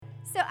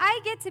So I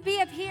get to be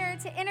up here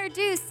to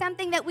introduce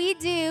something that we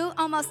do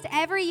almost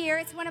every year.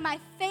 It's one of my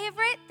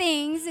favorite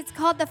things. It's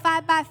called the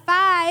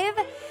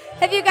 5x5.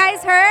 Have you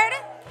guys heard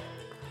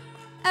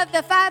of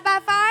the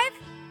 5x5?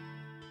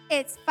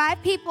 It's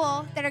 5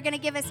 people that are going to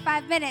give us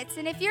 5 minutes.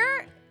 And if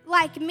you're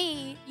like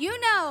me, you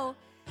know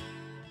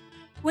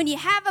when you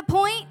have a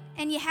point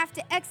and you have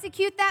to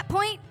execute that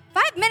point,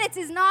 5 minutes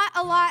is not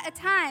a lot of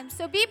time.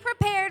 So be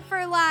prepared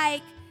for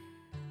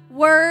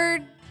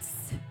words,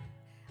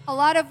 a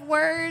lot of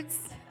words.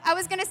 I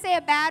was going to say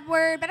a bad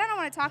word, but I don't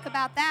want to talk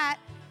about that.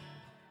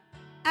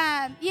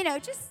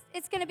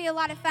 It's going to be a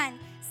lot of fun.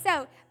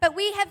 But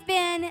we have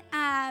been,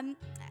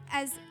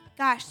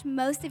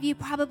 most of you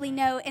probably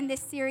know in this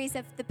series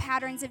of the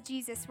patterns of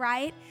Jesus,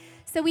 right?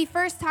 So we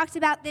first talked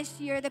about this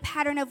year the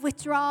pattern of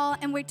withdrawal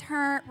and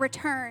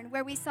return,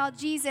 where we saw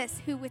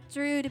Jesus who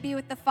withdrew to be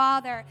with the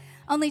Father,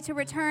 only to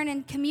return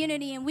in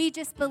community. And we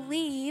just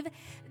believe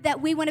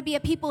that we want to be a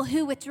people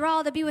who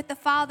withdraw to be with the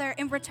Father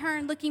and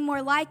return looking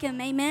more like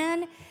Him.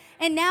 Amen?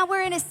 And now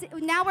we're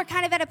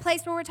kind of at a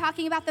place where we're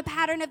talking about the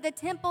pattern of the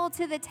temple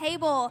to the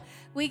table.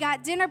 We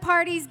got dinner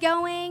parties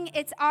going.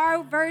 It's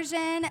our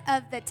version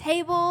of the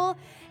table,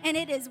 and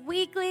it is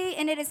weekly,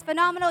 and it is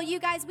phenomenal. You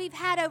guys, we've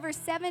had over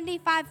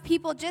 75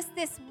 people just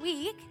this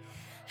week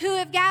who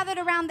have gathered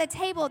around the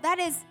table. That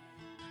is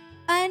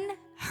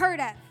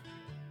unheard of.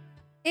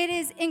 It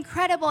is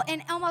incredible,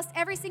 and almost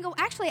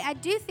I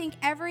do think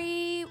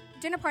every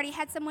dinner party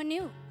had someone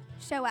new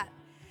show up.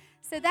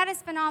 So that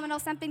is phenomenal,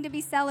 something to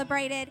be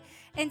celebrated.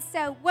 And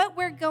so what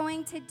we're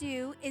going to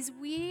do is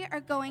we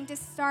are going to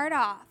start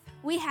off.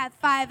 We have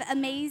 5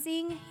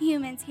 amazing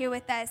humans here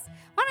with us.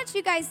 Why don't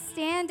you guys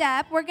stand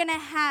up? We're going to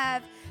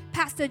have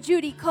Pastor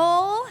Judy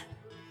Cole.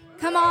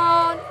 Come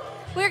on.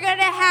 We're going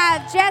to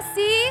have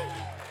Jesse.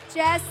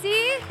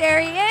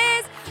 There he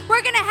is.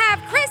 We're going to have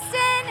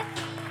Kristen,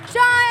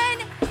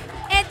 John,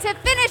 and to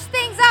finish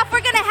things off,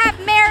 we're going to have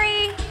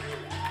Mary.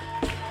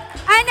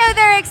 I know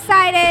they're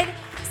excited.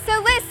 So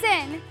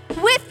listen,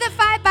 with the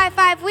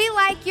 5x5, we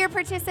like your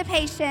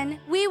participation.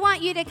 We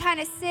want you to kind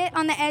of sit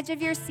on the edge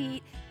of your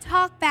seat,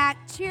 talk back,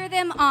 cheer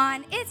them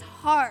on. It's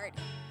hard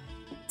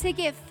to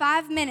give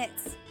 5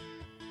 minutes,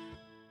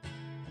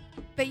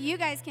 but you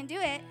guys can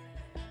do it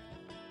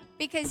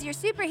because you're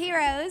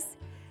superheroes.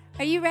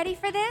 Are you ready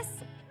for this?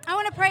 I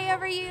want to pray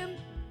over you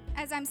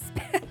as I'm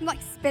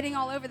spitting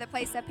all over the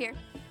place up here.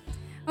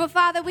 Well,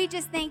 Father, we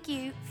just thank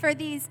you for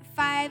these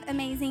 5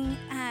 amazing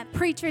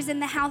preachers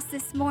in the house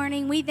this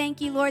morning. We thank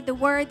you, Lord, the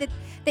word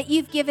that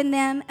you've given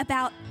them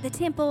about the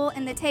temple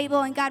and the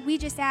table. And God, we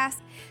just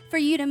ask for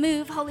you to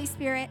move, Holy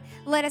Spirit.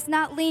 Let us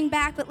not lean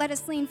back, but let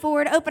us lean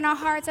forward. Open our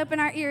hearts, open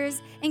our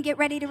ears, and get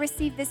ready to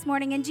receive this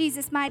morning. In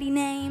Jesus' mighty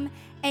name,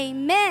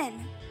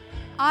 amen.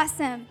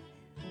 Awesome.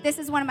 This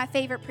is one of my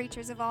favorite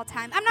preachers of all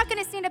time. I'm not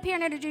going to stand up here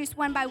and introduce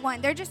one by one.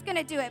 They're just going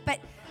to do it, but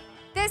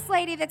this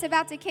lady that's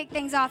about to kick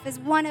things off is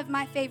one of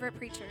my favorite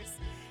preachers.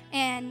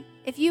 And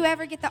if you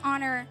ever get the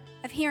honor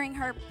of hearing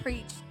her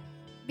preach,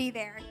 be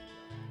there.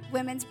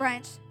 Women's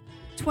Brunch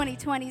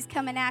 2020 is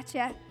coming at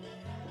you.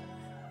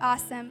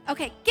 Awesome.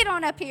 Okay, get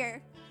on up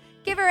here.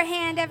 Give her a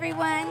hand,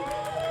 everyone.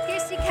 Here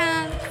she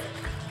comes.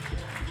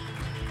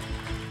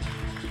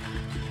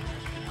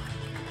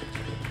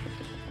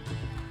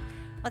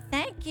 Well,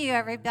 thank you,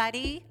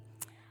 everybody.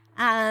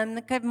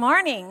 Good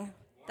morning.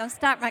 Don't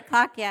start my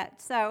clock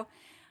yet. So,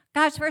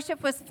 gosh,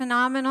 worship was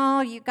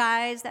phenomenal. You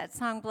guys, that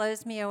song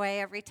blows me away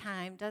every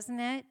time, doesn't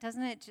it?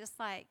 Doesn't it just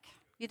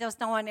you just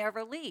don't want to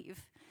ever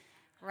leave,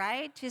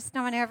 right? Just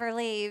don't want to ever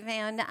leave.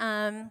 And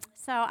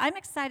so I'm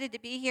excited to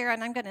be here,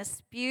 and I'm going to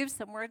spew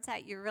some words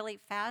at you really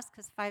fast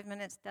because 5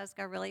 minutes does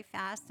go really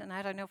fast, and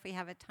I don't know if we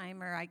have a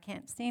timer. I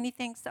can't see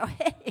anything, so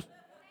hey.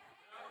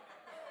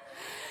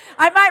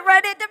 I might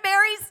run into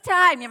Mary's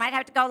time. You might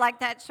have to go like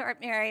that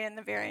short, Mary, in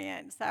the very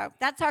end. So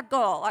that's our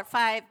goal. Our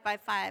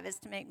 5x5 is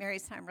to make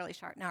Mary's time really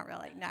short. Not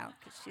really, no,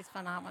 because she's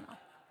phenomenal.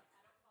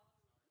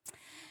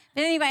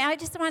 But anyway, I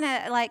just want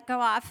to go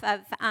off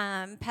of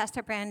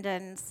Pastor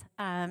Brandon's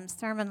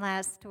sermon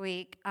last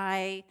week.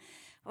 I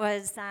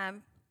was,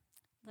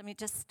 let me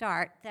just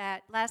start.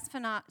 That last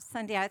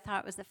Sunday I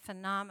thought was a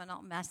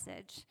phenomenal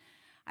message.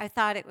 I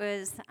thought it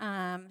was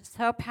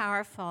so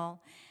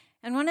powerful.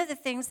 And one of the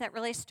things that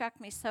really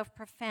struck me so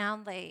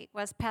profoundly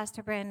was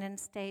Pastor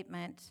Brandon's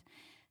statement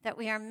that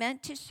we are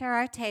meant to share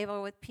our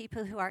table with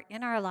people who are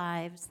in our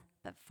lives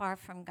but far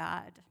from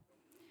God.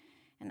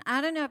 And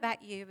I don't know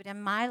about you, but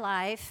in my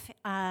life,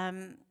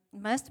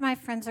 most of my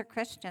friends are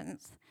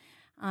Christians.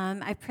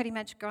 I've pretty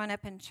much grown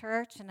up in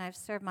church, and I've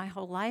served my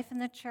whole life in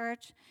the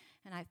church,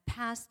 and I've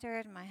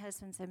pastored, and my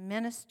husband's in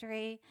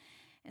ministry.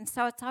 And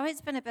so it's always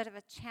been a bit of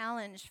a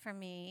challenge for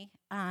me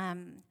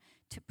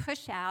to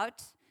push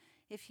out,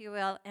 if you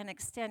will, and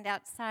extend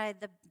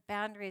outside the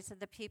boundaries of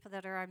the people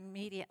that are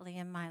immediately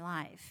in my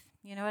life.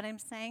 You know what I'm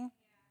saying?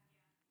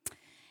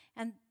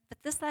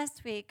 But this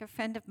last week, a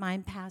friend of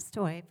mine passed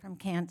away from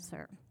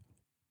cancer.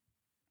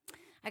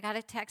 I got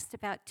a text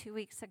about 2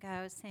 weeks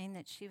ago saying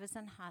that she was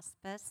in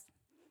hospice,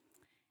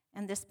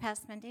 and this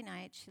past Monday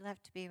night, she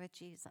left to be with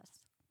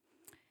Jesus.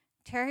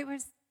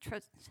 it's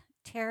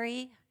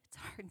a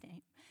hard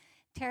name.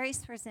 Terry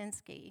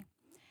Swarzinski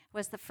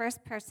was the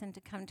first person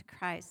to come to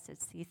Christ at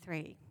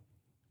C3.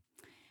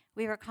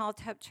 We were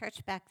called Hope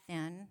Church back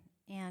then,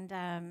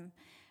 and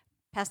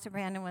Pastor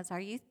Brandon was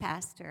our youth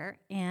pastor,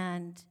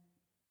 and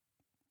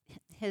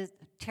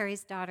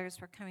Terry's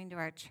daughters were coming to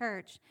our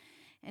church,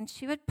 and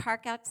she would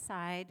park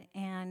outside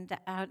and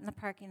out in the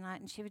parking lot,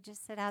 and she would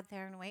just sit out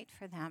there and wait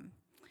for them.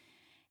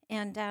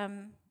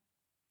 And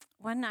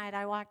one night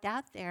I walked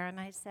out there and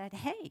I said,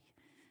 "Hey,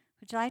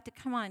 would you like to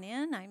come on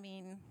in? I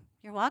mean,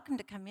 you're welcome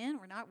to come in.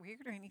 We're not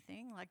weird or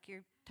anything. Like,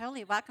 you're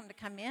totally welcome to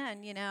come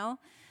in, you know."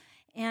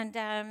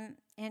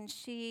 And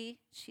she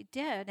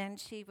did, and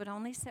she would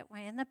only sit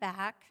way in the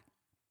back.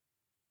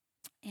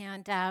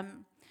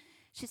 And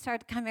she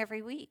started to come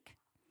every week.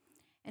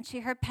 And she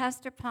heard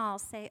Pastor Paul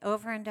say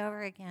over and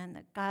over again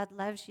that God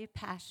loves you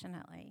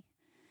passionately.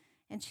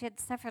 And she had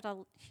suffered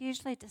a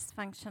hugely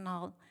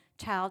dysfunctional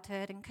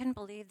childhood and couldn't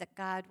believe that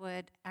God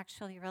would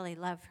actually really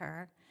love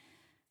her.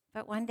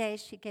 But one day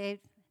she gave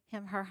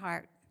him her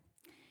heart.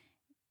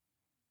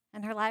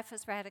 And her life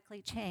was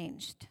radically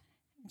changed.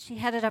 And she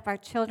headed up our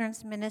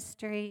children's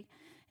ministry,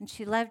 and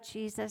she loved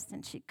Jesus,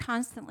 and she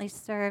constantly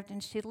served,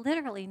 and she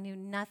literally knew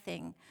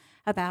nothing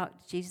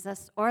about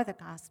Jesus or the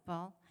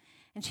gospel.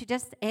 And she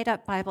just ate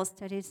up Bible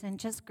studies and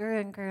just grew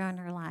and grew in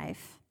her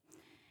life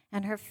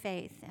and her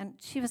faith. And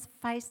she was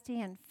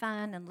feisty and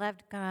fun and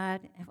loved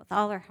God with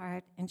all her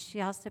heart. And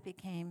she also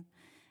became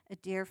a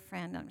dear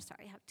friend. I'm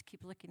sorry, I have to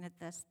keep looking at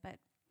this, but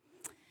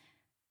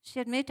she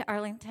had moved to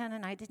Arlington,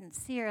 and I didn't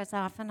see her as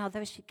often,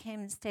 although she came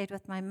and stayed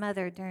with my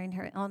mother during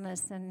her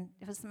illness, and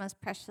it was the most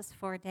precious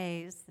 4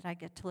 days that I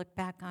get to look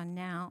back on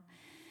now.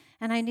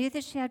 And I knew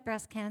that she had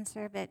breast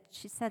cancer, but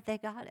she said they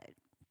got it.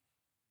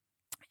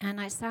 And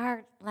I saw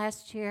her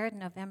last year in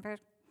November,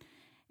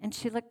 and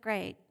she looked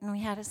great. And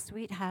we had a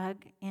sweet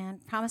hug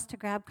and promised to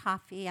grab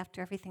coffee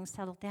after everything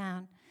settled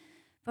down.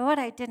 But what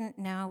I didn't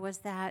know was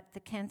that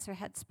the cancer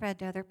had spread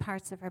to other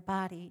parts of her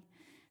body,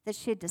 that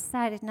she had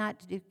decided not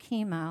to do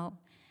chemo,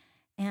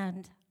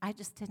 and I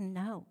just didn't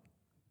know.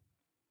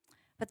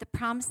 But the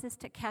promises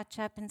to catch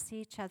up and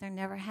see each other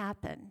never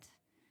happened.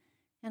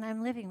 And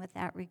I'm living with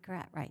that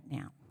regret right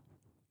now.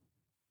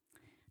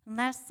 And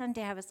last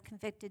Sunday, I was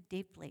convicted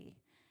deeply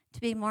to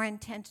be more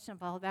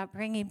intentional about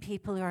bringing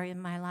people who are in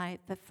my life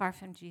but far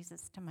from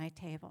Jesus to my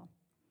table.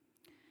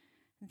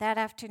 That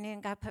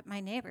afternoon, God put my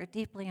neighbor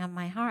deeply on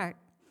my heart.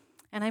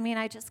 And I mean,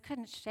 I just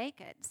couldn't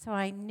shake it. So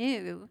I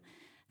knew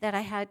that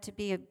I had to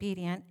be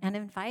obedient and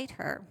invite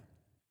her.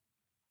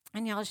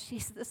 And y'all,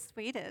 she's the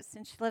sweetest,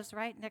 and she lives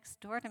right next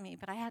door to me,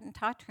 but I hadn't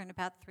talked to her in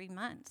about 3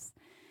 months.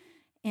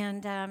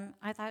 And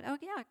I thought, oh,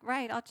 yeah,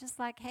 right, I'll just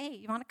like, hey,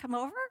 you want to come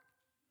over?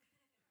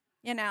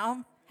 You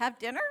know, have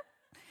dinner?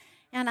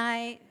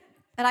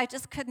 But I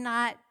just could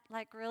not,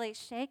 like, really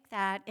shake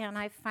that. And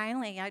I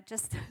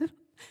just,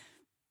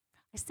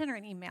 I sent her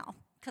an email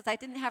because I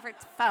didn't have her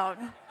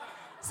phone.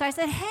 So I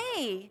said,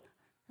 hey,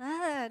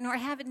 and we're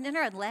having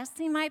dinner, and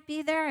Leslie might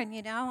be there, and,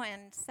 you know,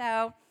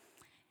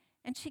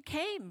 and she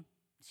came.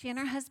 She and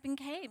her husband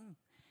came.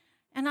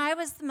 And I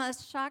was the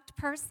most shocked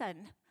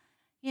person,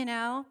 you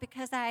know,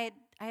 because I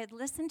had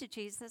listened to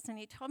Jesus, and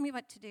he told me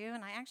what to do,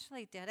 and I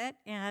actually did it.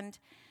 And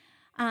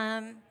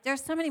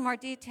there's so many more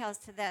details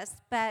to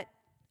this, but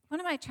what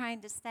am I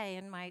trying to say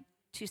in my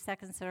 2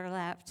 seconds that are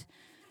left?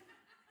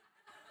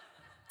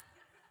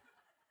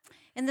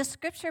 In the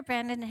scripture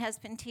Brandon has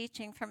been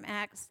teaching from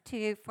Acts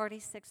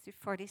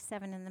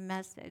 2:46-47 in the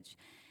Message,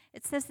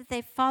 it says that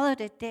they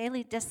followed a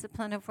daily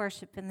discipline of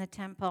worship in the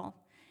temple.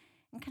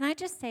 And can I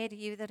just say to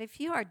you that if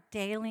you are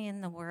daily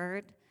in the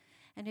Word,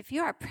 and if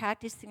you are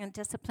practicing a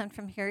discipline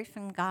from hearing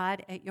from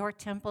God at your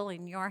temple,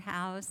 in your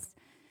house,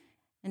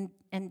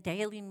 and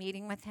daily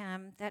meeting with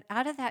him, that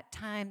out of that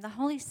time, the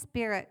Holy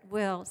Spirit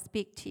will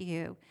speak to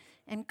you,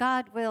 and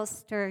God will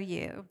stir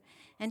you,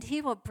 and he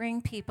will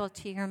bring people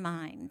to your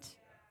mind.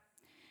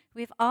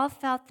 We've all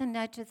felt the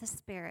nudge of the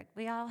Spirit.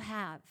 We all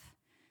have.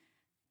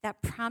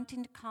 That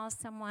prompting to call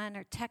someone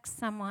or text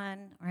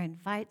someone or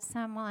invite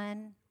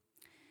someone.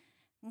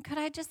 And could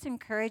I just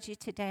encourage you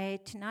today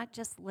to not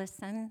just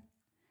listen,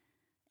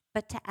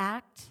 but to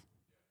act?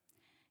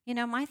 You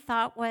know, my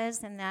thought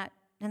was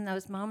in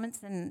those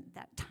moments, in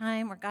that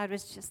time where God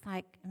was just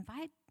like,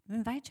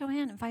 invite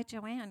Joanne,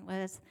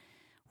 was,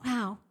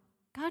 wow,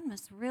 God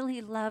must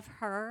really love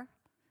her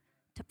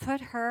to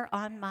put her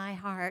on my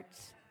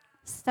heart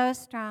so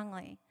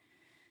strongly.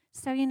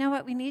 So you know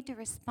what? We need to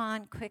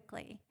respond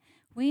quickly.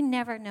 We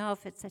never know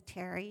if it's a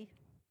Terry.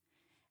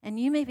 And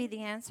you may be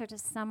the answer to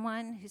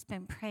someone who's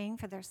been praying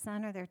for their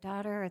son or their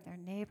daughter or their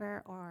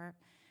neighbor, or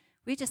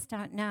we just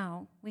don't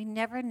know. We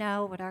never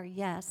know what our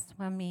yes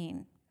will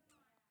mean.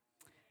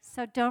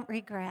 So don't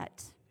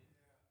regret.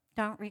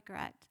 Don't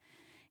regret.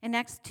 In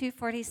Acts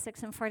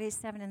 2:46 and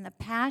 47 in the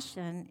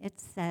Passion, it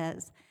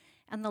says,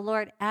 and the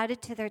Lord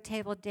added to their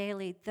table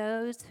daily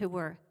those who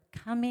were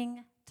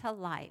coming to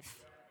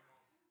life.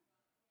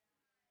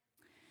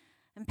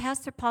 And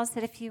Pastor Paul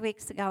said a few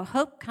weeks ago,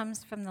 hope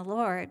comes from the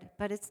Lord,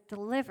 but it's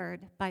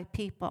delivered by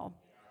people.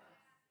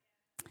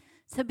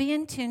 So be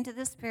in tune to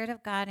the Spirit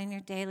of God in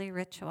your daily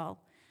ritual.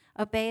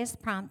 Obey His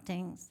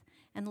promptings,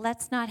 and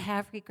let's not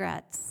have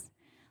regrets.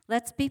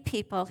 Let's be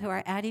people who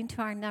are adding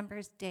to our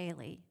numbers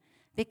daily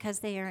because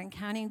they are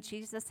encountering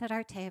Jesus at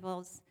our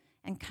tables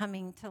and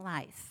coming to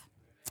life.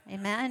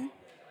 Amen?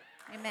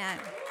 Amen.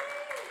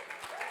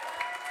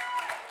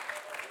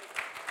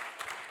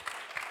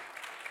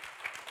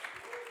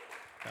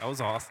 That was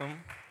awesome.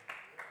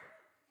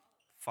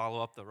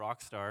 Follow up the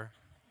rock star.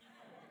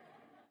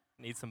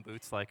 Need some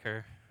boots like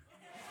her.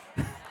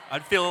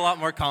 I'd feel a lot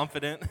more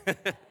confident.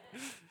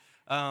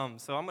 So I'm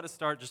going to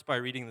start just by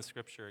reading the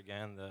scripture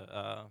again,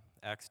 the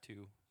Acts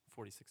 2,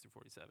 46 to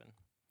 47.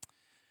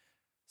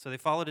 So they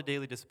followed a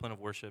daily discipline of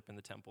worship in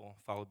the temple,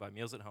 followed by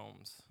meals at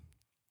homes.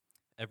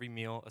 Every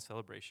meal a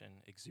celebration,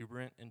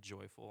 exuberant and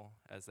joyful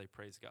as they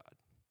praised God.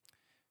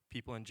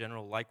 People in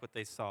general liked what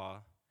they saw.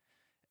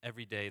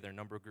 Every day their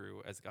number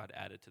grew as God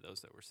added to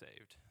those that were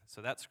saved.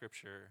 So that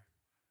scripture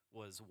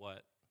was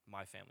what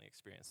my family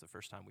experienced the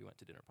first time we went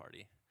to dinner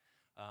party.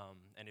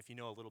 And if you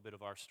know a little bit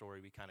of our story,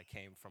 we kind of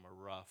came from a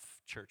rough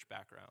church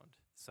background.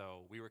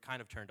 So we were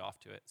kind of turned off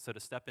to it. So to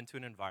step into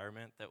an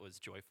environment that was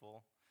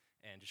joyful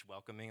and just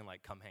welcoming and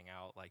like come hang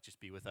out, like just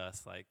be with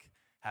us, like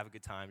have a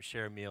good time,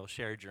 share a meal,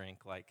 share a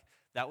drink, like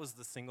that was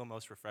the single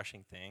most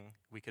refreshing thing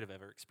we could have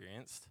ever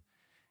experienced.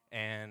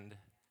 And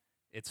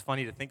it's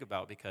funny to think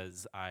about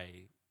because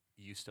I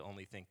used to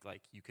only think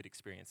like you could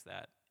experience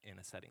that in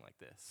a setting like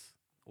this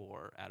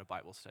or at a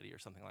Bible study or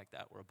something like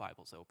that where a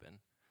Bible's open.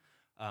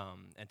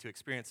 And to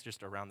experience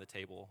just around the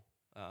table,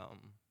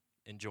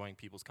 enjoying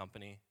people's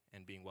company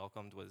and being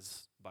welcomed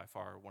was by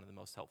far one of the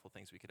most helpful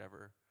things we could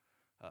ever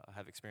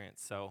have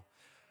experienced. So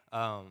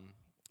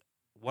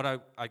what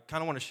I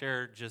kind of want to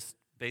share just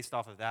based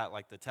off of that,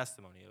 like the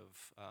testimony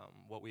of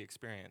what we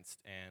experienced.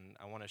 And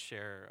I want to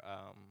share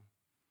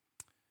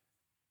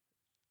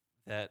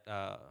that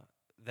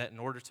in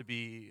order to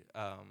be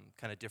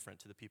kind of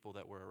different to the people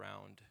that we're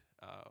around,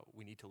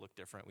 we need to look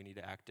different. We need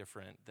to act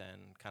different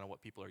than kind of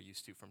what people are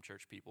used to from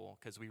church people.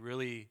 Because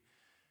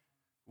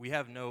we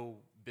have no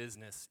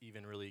business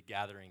even really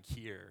gathering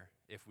here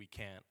if we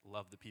can't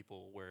love the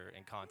people we're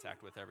in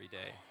contact with every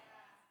day.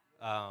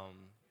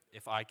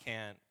 If I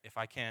can't,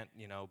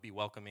 be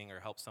welcoming or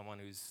help someone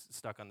who's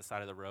stuck on the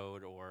side of the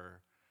road,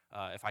 or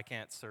if I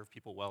can't serve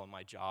people well in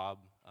my job,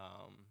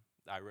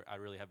 I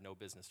really have no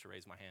business to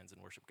raise my hands and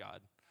worship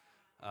God.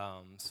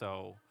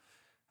 So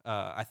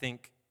I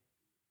think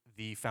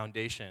the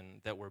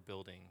foundation that we're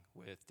building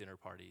with dinner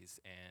parties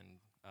and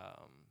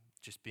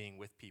just being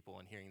with people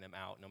and hearing them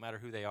out, no matter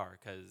who they are,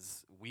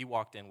 because we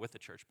walked in with a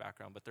church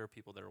background, but there are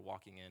people that are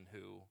walking in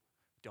who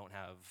don't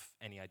have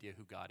any idea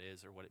who God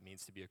is or what it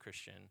means to be a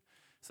Christian.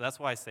 So that's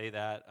why I say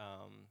that,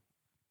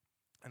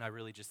 and I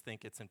really just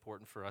think it's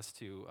important for us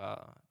to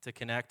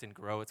connect and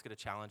grow. It's going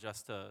to challenge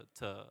us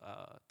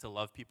to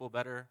love people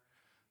better,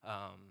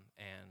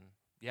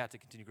 and to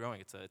continue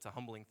growing. It's a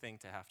humbling thing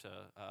to have to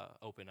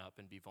open up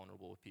and be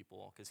vulnerable with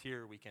people, because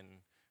here we can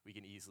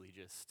easily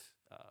just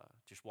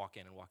walk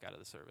in and walk out of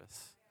the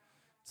service.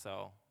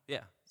 So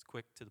it's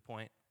quick to the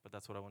point, but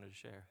that's what I wanted to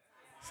share.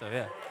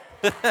 So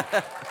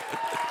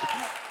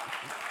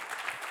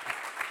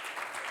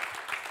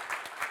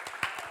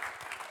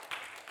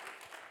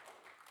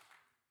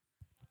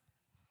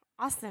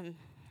Awesome.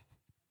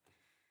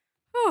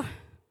 Whew.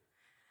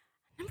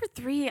 Number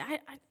 3,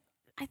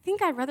 I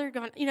think I'd rather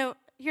go on,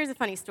 here's a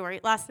funny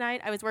story. Last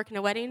night, I was working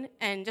a wedding,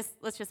 and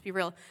let's just be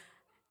real.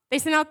 They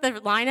sent out the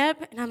lineup,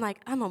 and I'm like,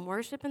 I'm on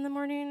worship in the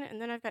morning,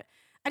 and then I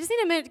just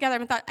need a minute together,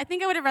 and I thought, I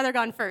think I would have rather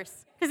gone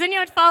first, because then you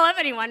don't follow up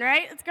anyone,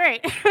 right? It's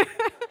great.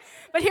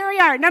 But here we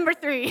are, number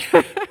 3.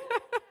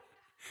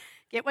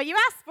 Get what you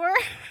asked for.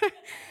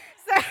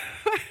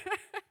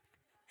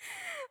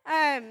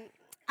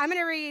 I'm going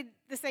to read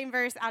the same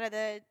verse out of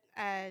the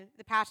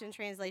Passion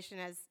Translation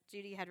as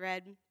Judy had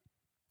read.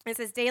 It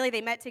says, daily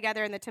they met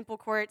together in the temple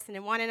courts and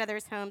in one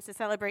another's homes to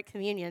celebrate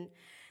communion.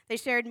 They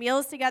shared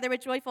meals together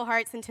with joyful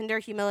hearts and tender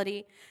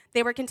humility.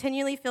 They were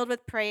continually filled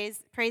with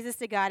praises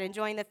to God,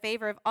 enjoying the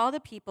favor of all the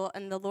people,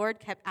 and the Lord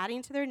kept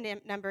adding to their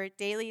number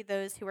daily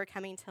those who were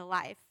coming to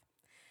life.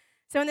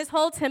 So in this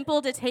whole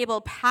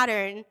temple-to-table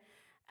pattern,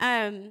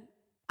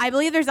 I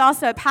believe there's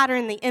also a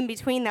pattern in the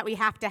in-between that we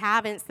have to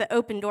have, and it's the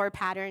open door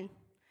pattern.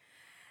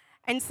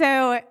 And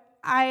so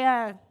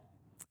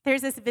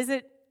there's this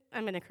visit.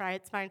 I'm going to cry.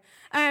 It's fine.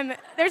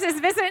 There's this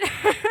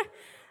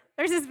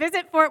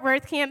Visit Fort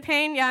Worth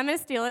campaign. Yeah, I'm going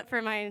to steal it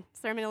for my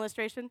sermon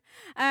illustration.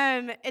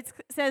 It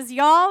says,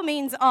 y'all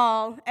means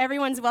all.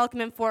 Everyone's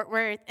welcome in Fort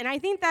Worth. And I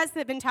think that's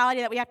the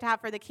mentality that we have to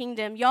have for the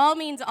kingdom. Y'all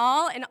means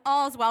all, and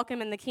all's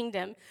welcome in the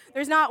kingdom.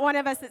 There's not one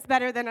of us that's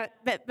better than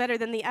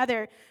the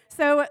other.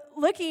 So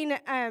looking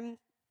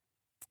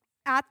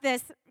at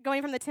this, going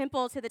from the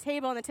temple to the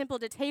table and the temple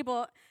to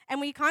table,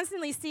 and we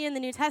constantly see in the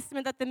New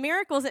Testament that the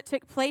miracles that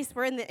took place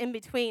were in the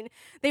in-between.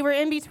 They were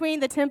in between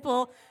the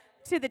temple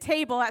to the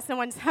table at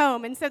someone's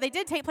home. And so they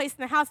did take place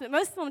in the house, but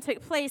most of them took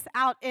place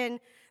out in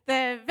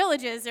the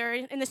villages or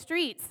in the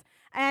streets.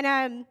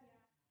 And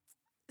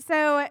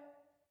so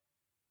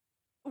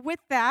with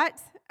that,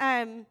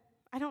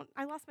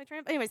 I lost my train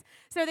of, anyways.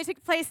 So they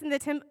took place in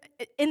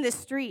the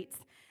streets.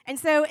 And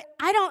so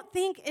I don't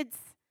think it's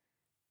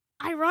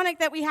ironic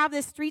that we have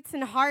this streets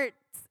and hearts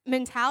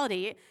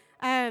mentality.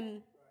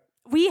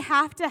 We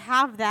have to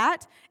have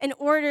that in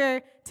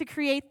order to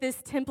create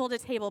this temple to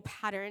table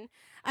pattern,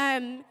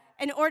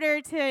 in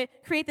order to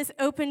create this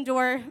open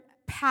door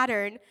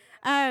pattern.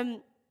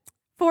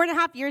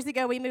 4.5 years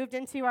ago, we moved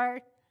into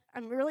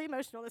I'm really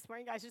emotional this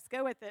morning, guys, just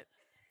go with it.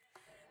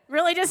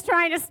 Really just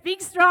trying to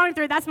speak strong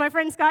through. That's what my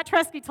friend Scott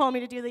Trusky told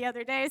me to do the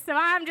other day, so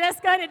I'm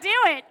just going to do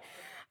it.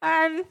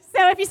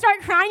 So if you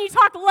start crying, you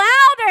talk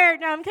louder.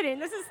 No, I'm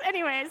kidding.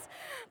 Anyways,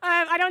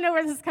 I don't know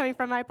where this is coming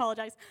from. I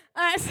apologize.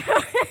 So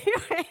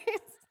anyways,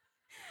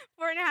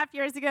 4.5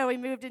 years ago, we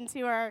moved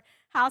into our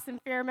house in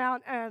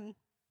Fairmount.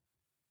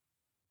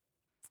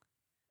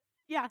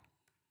 Yeah.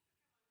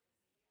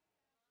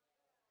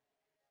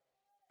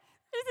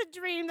 It was a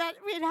dream that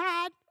we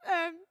had.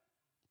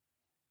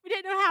 We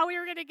didn't know how we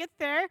were going to get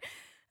there.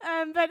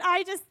 But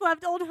I just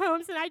loved old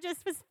homes, and I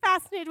just was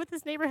fascinated with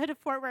this neighborhood of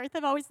Fort Worth.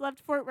 I've always loved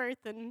Fort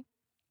Worth. And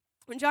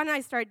when John and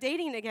I started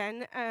dating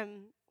again,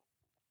 I'm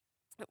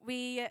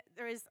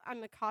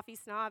a coffee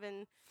snob,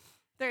 and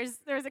there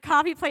was a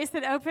coffee place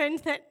that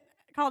opened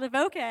called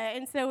Avoca.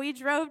 And so we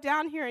drove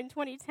down here in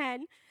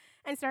 2010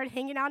 and started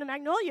hanging out in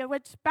Magnolia,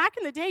 which back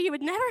in the day, you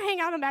would never hang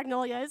out in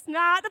Magnolia. It's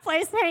not the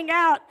place to hang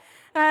out.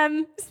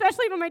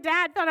 Especially when my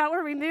dad found out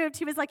where we moved.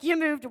 He was like, "You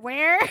moved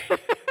where?" I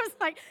was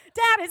like,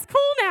 "Dad, it's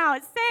cool now.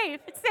 It's safe.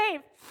 It's safe.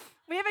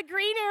 We have a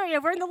green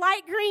area. We're in the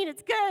light green.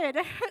 It's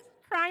good.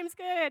 Crime's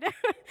good."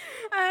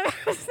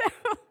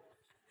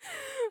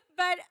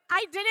 But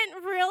I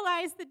didn't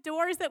realize the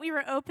doors that we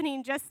were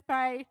opening just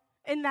by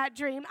in that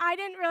dream. I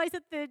didn't realize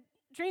that the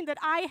dream that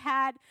I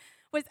had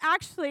was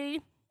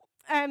actually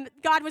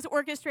God was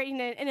orchestrating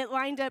it, and it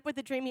lined up with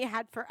the dream He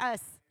had for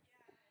us.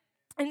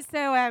 And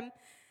so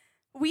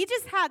we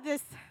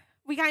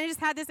kind of just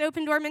had this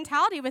open door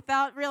mentality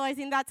without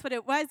realizing that's what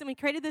it was, and we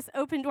created this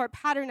open door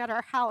pattern at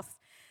our house.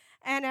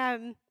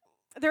 And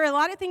there are a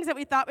lot of things that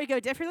we thought would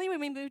go differently when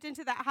we moved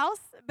into that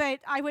house,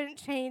 but I wouldn't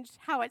change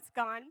how it's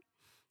gone.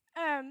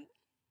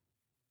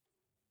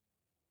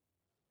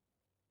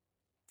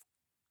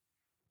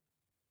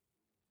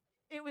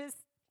 It was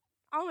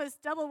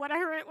almost double what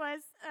our rent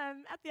was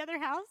at the other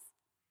house.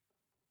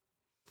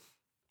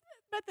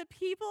 But the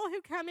people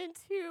who come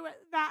into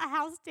that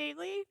house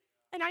daily,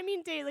 and I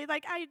mean daily,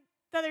 like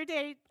the other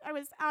day I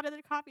was out of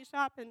the coffee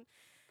shop,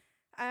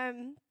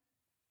 and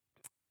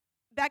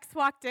Bex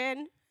walked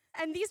in,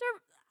 and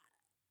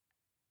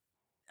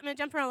I'm going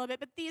to jump around a little bit,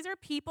 but these are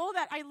people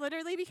that I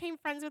literally became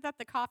friends with at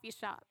the coffee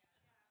shop.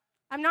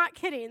 I'm not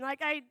kidding.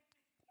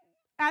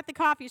 At the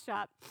coffee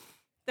shop.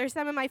 They're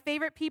some of my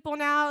favorite people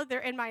now. They're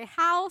in my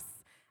house.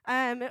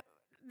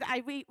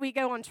 We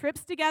go on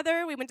trips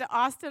together. We went to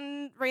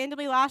Austin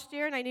randomly last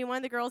year, and I knew one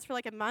of the girls for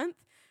like a month.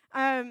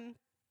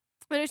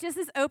 But it's just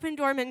this open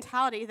door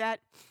mentality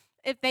that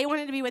if they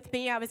wanted to be with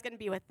me, I was going to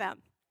be with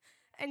them.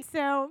 And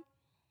so,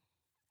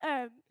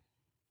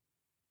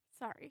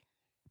 sorry.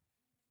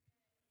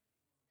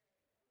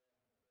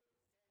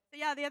 So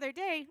yeah, the other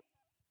day,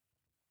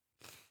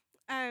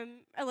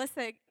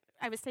 Alyssa,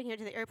 I was taking her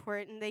to the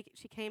airport, and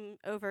she came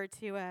over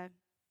to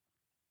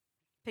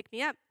pick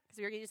me up because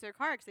we were going to use their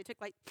car because they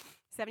took like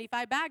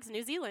 75 bags in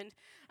New Zealand.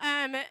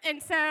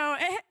 And so,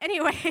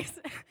 anyways,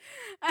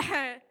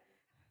 I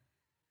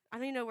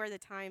don't even know where the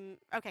time,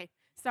 okay,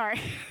 sorry.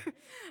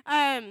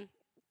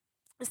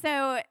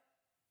 So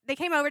they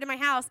came over to my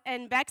house,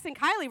 and Bex and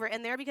Kylie were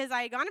in there because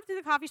I had gone up to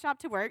the coffee shop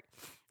to work.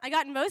 I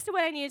got most of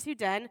what I needed to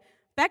done.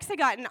 Bex had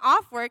gotten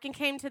off work and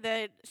came to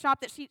the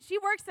shop that she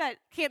works at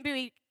Camp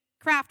Bowie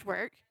Craft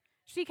Work.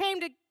 She came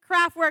to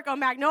craft work on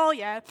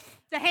Magnolia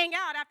to hang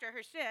out after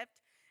her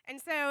shift.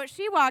 And so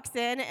she walks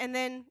in, and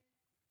then,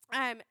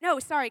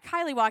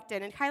 Kylie walked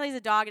in, and Kylie's a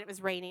dog, and it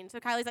was raining. So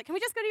Kylie's like, "Can we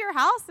just go to your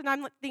house?" And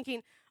I'm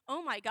thinking,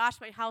 oh my gosh,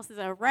 my house is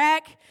a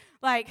wreck.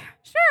 Like,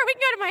 sure, we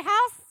can go to my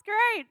house.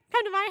 Great,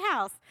 come to my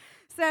house.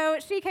 So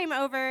she came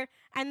over,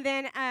 and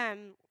then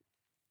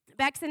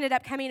Bex ended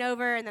up coming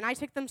over, and then I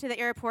took them to the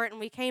airport, and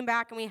we came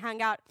back, and we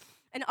hung out.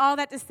 And all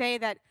that to say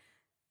that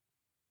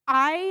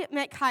I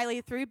met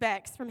Kylie through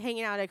Bex from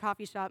hanging out at a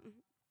coffee shop.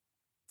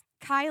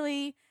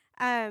 Kylie,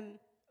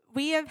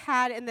 we have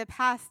had in the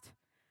past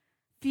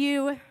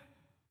few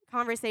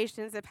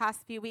conversations, the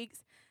past few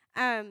weeks,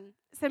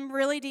 some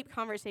really deep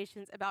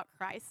conversations about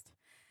Christ.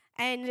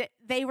 And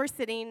they were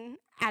sitting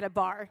at a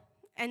bar.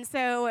 And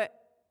so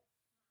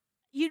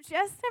you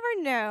just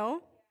never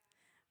know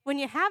when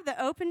you have the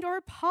open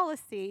door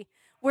policy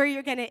where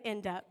you're going to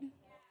end up.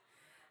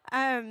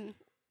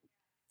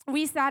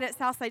 We sat at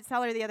Southside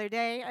Cellar the other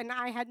day, and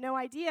I had no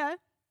idea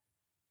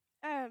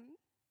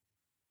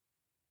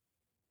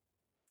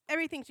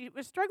everything she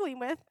was struggling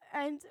with,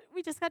 and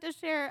I just got to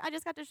share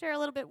a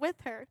little bit with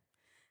her.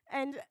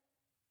 And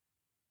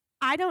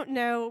I don't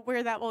know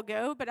where that will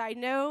go, but I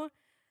know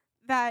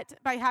that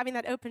by having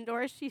that open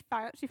door, she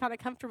found a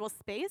comfortable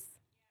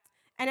space.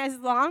 And as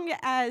long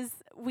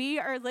as we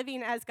are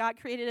living as God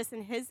created us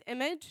in His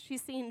image,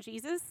 she's seeing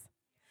Jesus.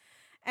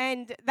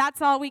 And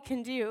that's all we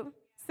can do.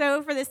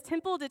 So for this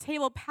temple to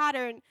table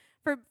pattern,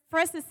 for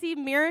us to see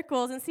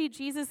miracles and see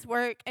Jesus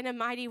work in a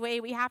mighty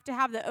way, we have to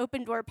have the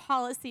open door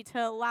policy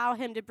to allow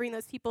him to bring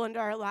those people into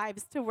our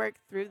lives to work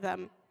through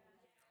them.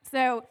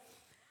 So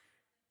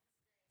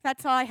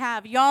that's all I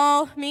have.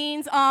 Y'all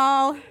means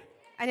all,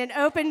 and an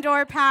open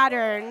door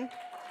pattern.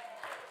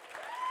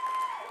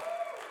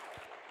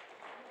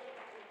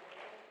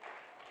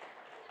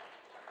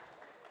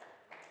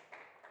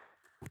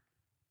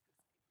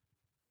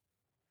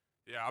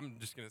 Yeah, I'm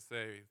just going to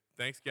say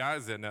thanks,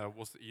 guys, and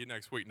we'll see you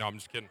next week. No, I'm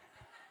just kidding.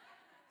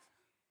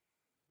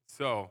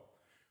 So,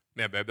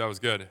 man, babe, that was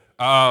good.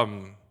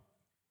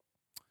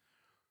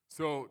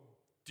 So,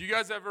 do you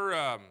guys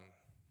ever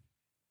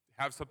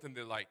have something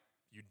that, like,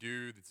 you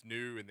do that's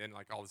new, and then,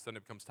 like, all of a sudden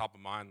it becomes top of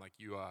mind? Like,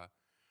 you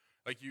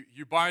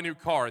buy a new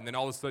car, and then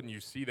all of a sudden you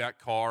see that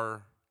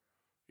car,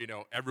 you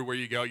know, everywhere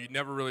you go. You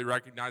never really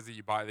recognize that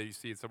you buy that. You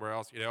see it somewhere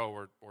else, you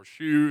know, or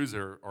shoes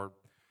or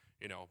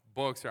you know,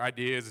 books or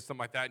ideas or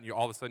something like that, and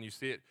all of a sudden you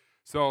see it.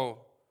 So,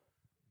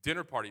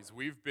 dinner parties,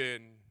 we've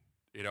been,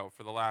 you know,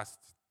 for the last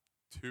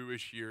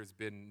 2-ish years,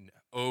 been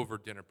over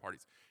dinner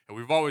parties. And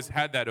we've always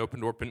had that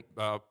open door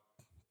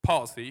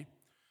policy,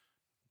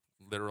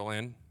 literal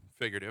and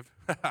figurative.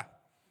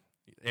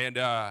 And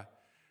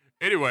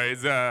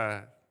anyways,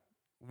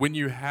 when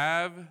you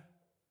have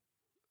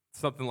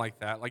something like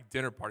that, like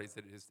dinner parties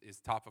that is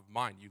top of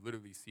mind, you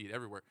literally see it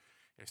everywhere.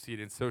 I see it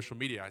in social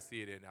media. I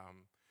see it in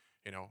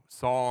you know,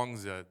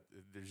 songs,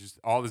 there's just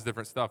all this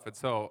different stuff. And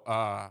so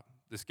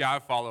this guy I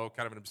follow,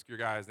 kind of an obscure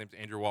guy, his name's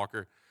Andrew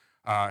Walker,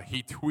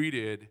 he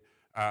tweeted,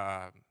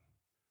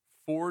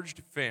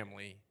 Forged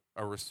Family,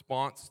 a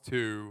response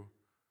to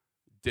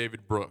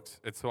David Brooks.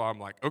 And so I'm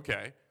like,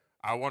 okay,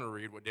 I want to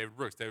read what David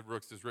Brooks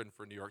has written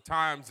for New York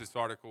Times. This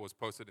article was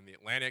posted in The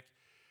Atlantic.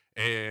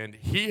 And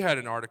he had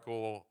an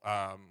article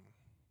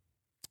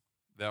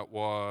that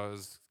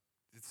was,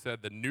 it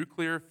said, the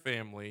nuclear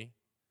family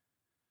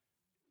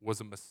was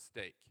a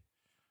mistake.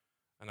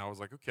 And I was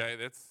like, okay,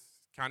 that's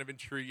kind of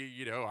intriguing.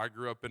 You know, I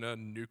grew up in a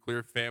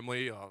nuclear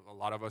family. A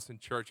lot of us in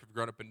church have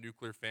grown up in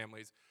nuclear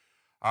families.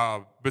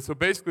 But so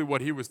basically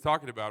what he was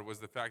talking about was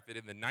the fact that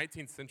in the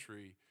 19th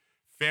century,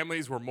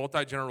 families were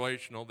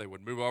multi-generational. They would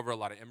move over. A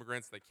lot of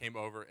immigrants, they came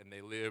over and they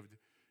lived,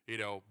 you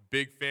know,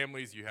 big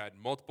families. You had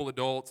multiple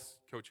adults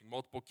coaching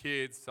multiple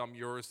kids, some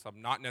yours,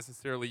 some not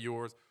necessarily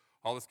yours,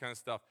 all this kind of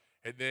stuff.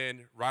 And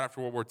then right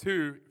after World War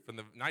II, from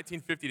the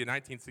 1950 to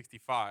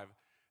 1965,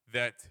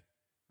 that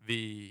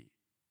the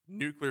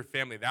nuclear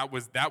family, that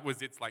was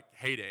its like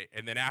heyday.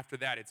 And then after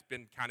that, it's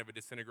been kind of a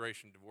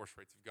disintegration. Divorce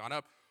rates have gone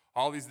up,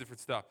 all these different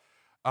stuff.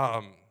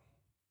 But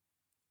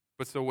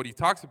so what he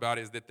talks about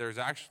is that there's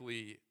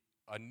actually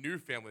a new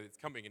family that's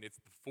coming, and it's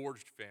the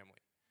Forged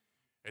family.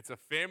 It's a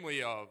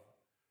family of,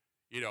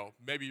 you know,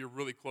 maybe your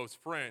really close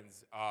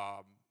friends.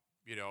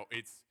 You know,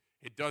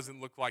 it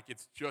doesn't look like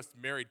it's just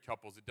married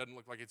couples. It doesn't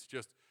look like it's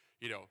just,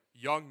 you know,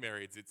 young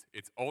marrieds.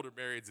 It's older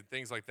marrieds and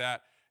things like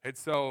that. And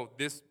so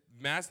this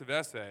massive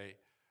essay,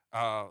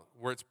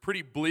 where it's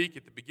pretty bleak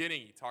at the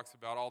beginning, he talks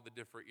about all the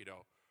different, you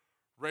know,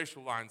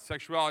 racial lines,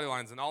 sexuality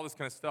lines, and all this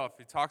kind of stuff.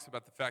 He talks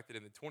about the fact that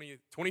in the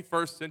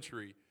 21st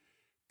century,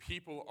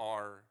 people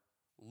are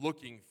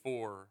looking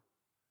for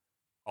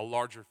a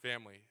larger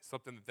family,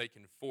 something that they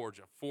can forge,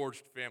 a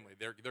forged family.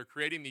 They're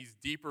creating these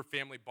deeper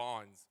family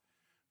bonds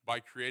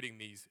by creating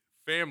these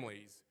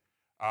families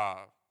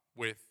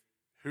with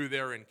who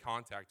they're in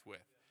contact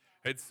with.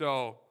 And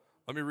so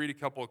let me read a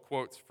couple of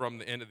quotes from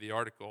the end of the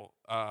article.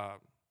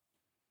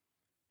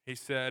 He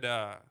said,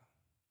 sorry,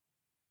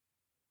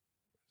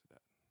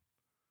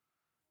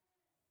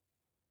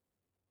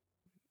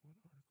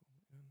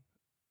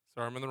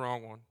 I'm in the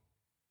wrong one.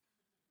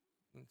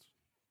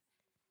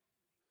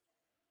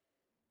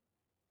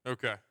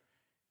 Okay.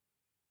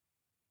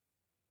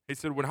 He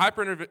said, when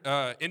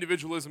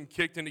hyper-individualism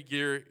kicked into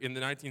gear in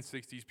the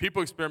 1960s,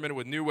 people experimented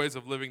with new ways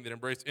of living that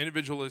embraced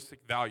individualistic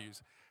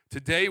values.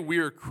 Today, we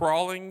are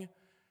crawling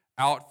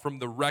out from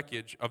the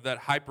wreckage of that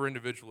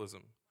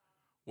hyper-individualism,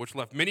 which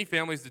left many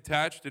families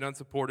detached and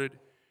unsupported,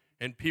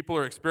 and people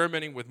are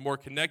experimenting with more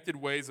connected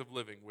ways of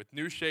living, with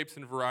new shapes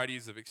and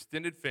varieties of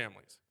extended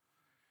families.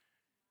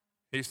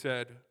 He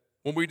said,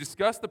 when we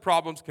discuss the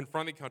problems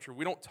confronting the country,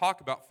 we don't talk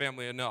about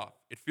family enough.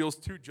 It feels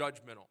too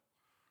judgmental,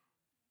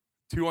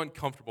 too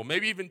uncomfortable,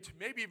 maybe even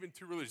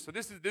too religious. So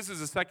this is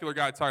a secular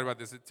guy talking about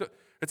this.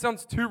 It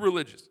sounds too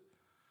religious.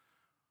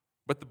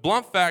 But the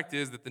blunt fact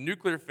is that the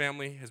nuclear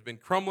family has been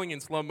crumbling in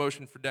slow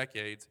motion for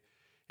decades,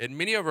 and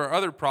many of our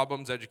other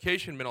problems,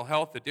 education, mental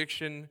health,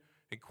 addiction,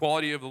 and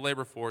quality of the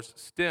labor force,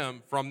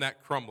 stem from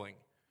that crumbling.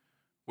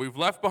 We've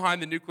left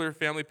behind the nuclear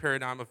family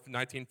paradigm of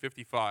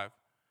 1955,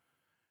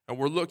 and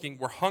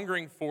we're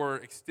hungering for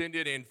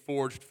extended and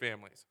forged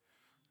families.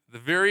 At the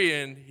very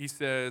end, he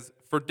says,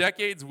 for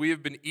decades we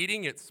have been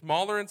eating at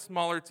smaller and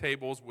smaller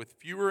tables with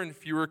fewer and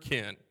fewer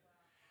kin.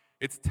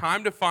 It's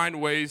time to find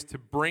ways to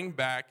bring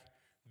back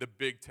the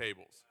big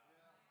tables.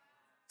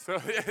 So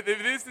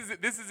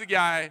this is a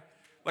guy,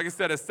 like I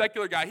said, a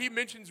secular guy. He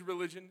mentions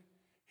religion.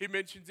 he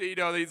mentions it,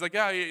 he's like,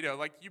 yeah,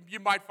 like you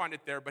might find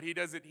it there, but he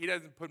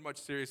doesn't put much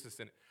seriousness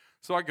in it.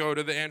 So I go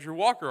to the Andrew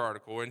Walker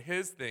article, and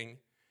his thing,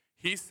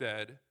 he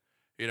said,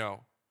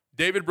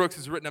 David Brooks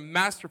has written a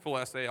masterful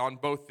essay on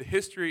both the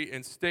history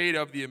and state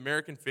of the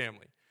American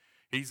family.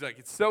 He's like,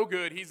 it's so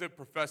good. He's a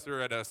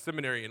professor at a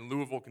seminary in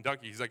Louisville,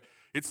 Kentucky. He's like,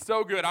 it's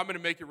so good, I'm going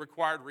to make it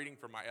required reading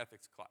for my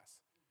ethics class.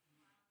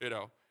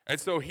 And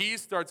so he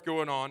starts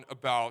going on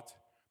about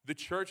the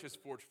church as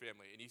forged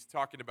family, and he's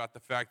talking about the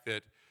fact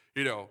that,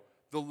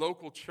 the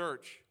local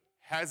church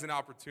has an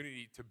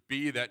opportunity to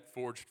be that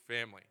forged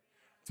family,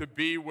 to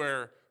be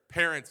where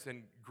parents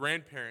and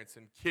grandparents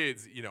and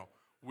kids,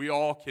 we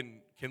all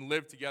can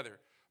live together.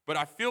 But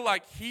I feel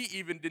like he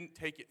even didn't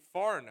take it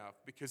far enough,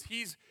 because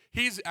he's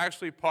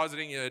actually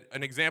positing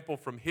an example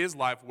from his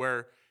life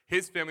where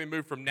his family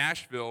moved from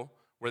Nashville,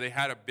 where they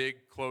had a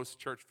big, close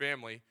church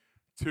family,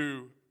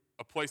 to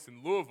a place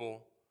in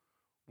Louisville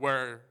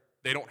where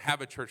they don't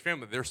have a church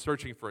family. They're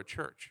searching for a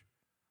church.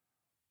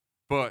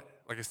 But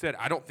like I said,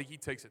 I don't think he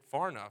takes it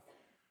far enough,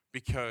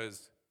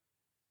 because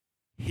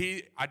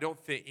I don't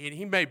think, and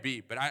he may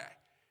be, but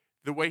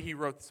the way he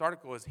wrote this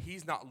article is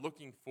he's not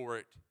looking for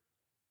it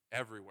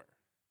everywhere.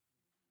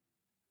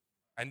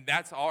 And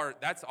that's our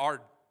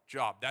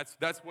job.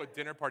 That's what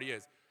Dinner Party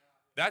is.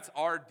 That's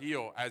our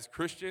deal as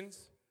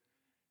Christians,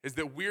 is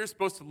that we're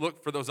supposed to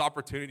look for those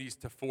opportunities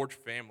to forge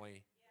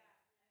family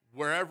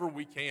wherever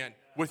we can,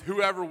 with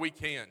whoever we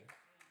can.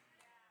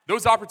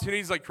 Those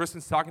opportunities like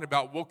Kristen's talking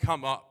about will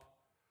come up,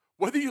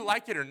 whether you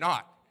like it or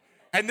not.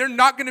 And they're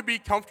not going to be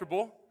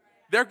comfortable.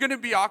 They're going to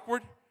be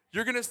awkward.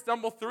 You're going to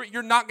stumble through it.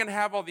 You're not going to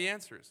have all the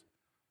answers.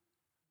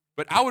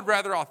 But I would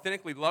rather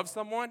authentically love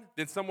someone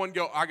than someone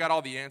go, I got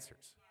all the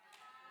answers.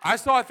 I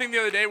saw a thing the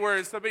other day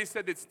where somebody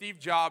said that Steve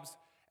Jobs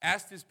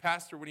asked his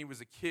pastor when he was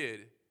a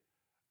kid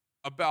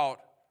about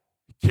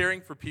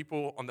caring for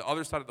people on the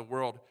other side of the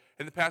world.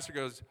 And the pastor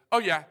goes, oh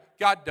yeah,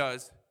 God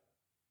does.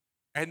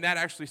 And that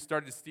actually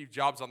started Steve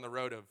Jobs on the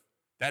road of,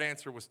 that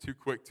answer was too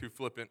quick, too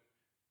flippant.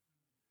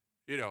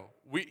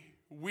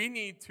 We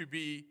need to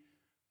be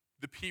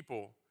the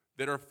people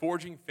that are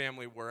forging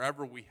family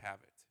wherever we have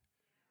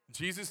it.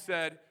 Jesus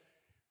said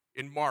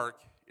in Mark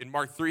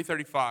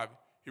 3:35,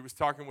 he was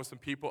talking with some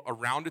people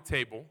around a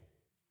table,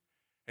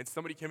 and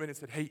somebody came in and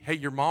said, hey,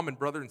 your mom and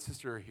brother and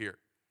sister are here.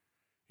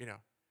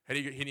 And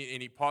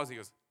he paused,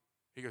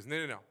 he goes,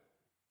 no.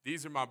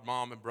 These are my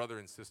mom and brother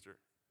and sister.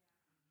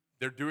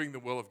 They're doing the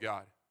will of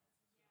God.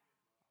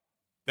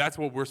 That's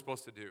what we're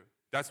supposed to do.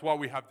 That's why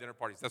we have dinner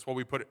parties. That's why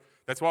we put it.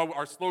 That's why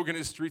our slogan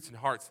is Streets and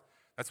Hearts.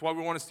 That's why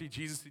we want to see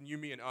Jesus in you,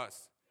 me, and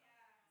us.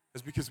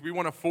 It's because we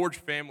want to forge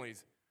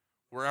families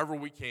wherever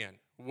we can,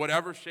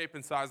 whatever shape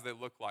and size they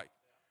look like.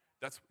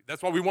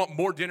 That's why we want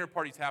more dinner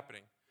parties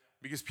happening,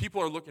 because people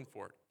are looking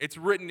for it. It's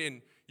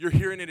written you're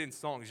hearing it in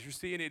songs. You're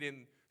seeing it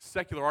in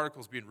secular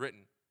articles being written.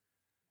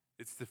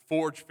 It's to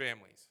forge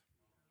families.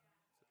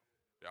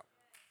 Yeah.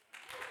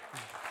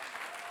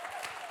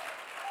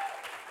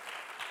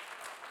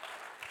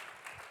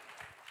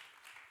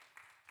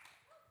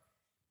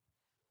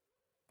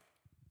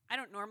 I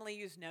don't normally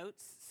use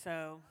notes,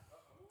 so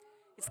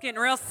it's getting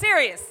real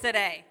serious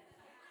today.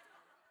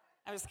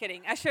 I was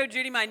kidding. I showed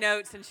Judy my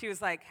notes, and she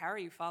was like, how are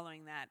you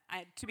following that?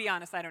 To be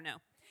honest, I don't know.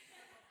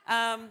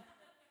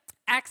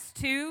 Acts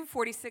 2,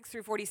 46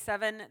 through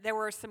 47, there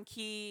were some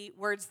key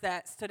words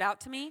that stood out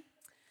to me.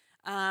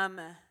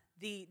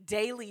 The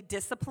daily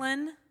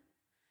discipline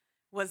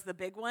was the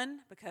big one,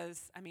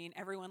 because,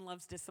 everyone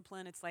loves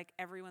discipline. It's like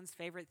everyone's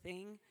favorite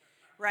thing,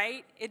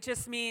 right? It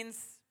just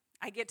means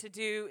I get to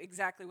do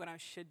exactly what I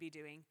should be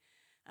doing,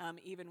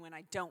 even when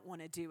I don't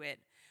want to do it.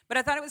 But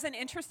I thought it was an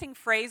interesting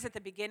phrase at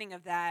the beginning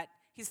of that.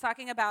 He's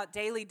talking about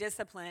daily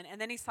discipline, and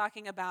then he's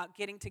talking about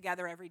getting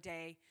together every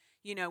day,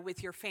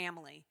 with your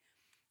family.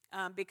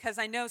 Because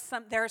I know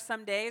there are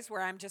some days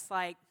where I'm just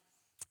like,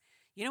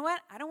 you know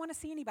what? I don't want to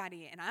see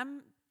anybody, and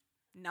I'm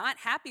not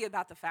happy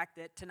about the fact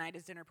that tonight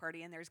is dinner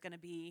party and there's going to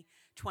be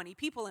 20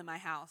 people in my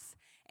house,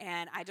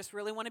 and I just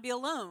really want to be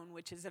alone,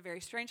 which is a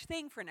very strange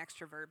thing for an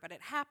extrovert, but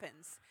it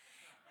happens.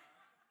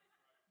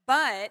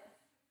 But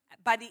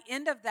by the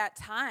end of that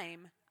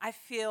time, I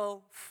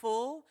feel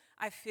full,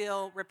 I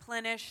feel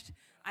replenished,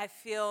 I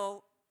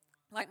feel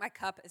like my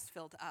cup is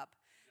filled up.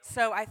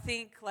 So I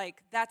think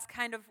that's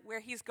kind of where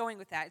he's going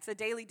with that. It's a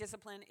daily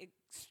discipline,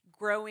 it's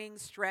growing,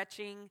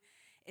 stretching.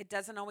 It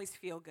doesn't always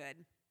feel good.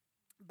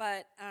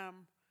 But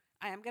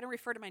I am going to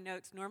refer to my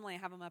notes. Normally I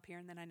have them up here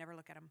and then I never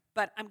look at them.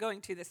 But I'm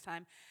going to this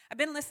time. I've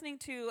been listening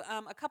to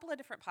a couple of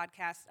different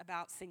podcasts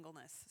about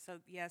singleness. So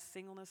yes,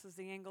 singleness is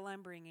the angle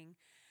I'm bringing.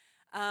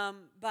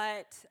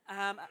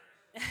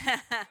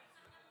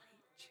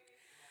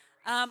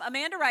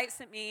 Amanda Wright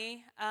sent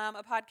me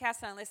a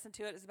podcast, and I listened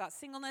to it. It was about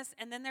singleness.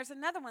 And then there's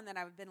another one that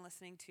I've been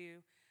listening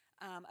to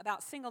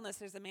about singleness.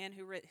 There's a man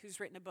who's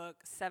written a book,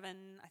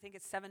 7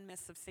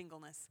 Myths of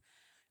Singleness.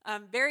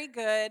 Very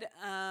good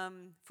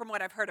from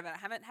what I've heard of it. I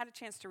haven't had a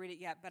chance to read it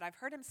yet, but I've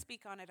heard him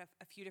speak on it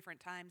a few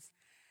different times,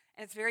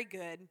 and it's very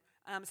good.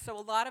 So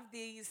a lot of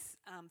these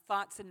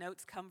thoughts and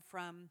notes come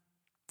from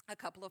a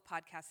couple of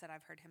podcasts that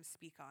I've heard him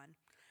speak on.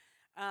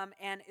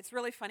 And it's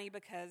really funny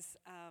because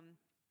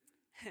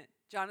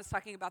John is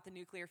talking about the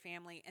nuclear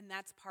family, and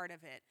that's part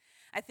of it.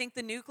 I think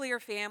the nuclear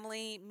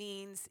family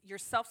means you're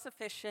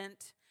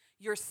self-sufficient,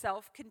 you're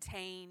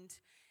self-contained.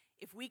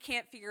 If we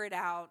can't figure it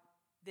out,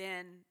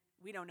 then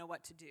we don't know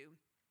what to do.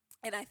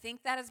 And I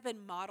think that has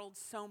been modeled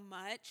so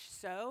much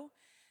so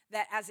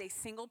that as a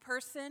single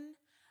person,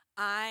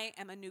 I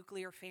am a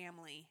nuclear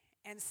family.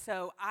 And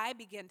so I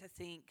begin to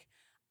think,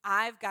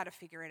 I've got to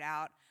figure it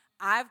out.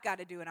 I've got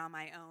to do it on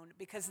my own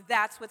because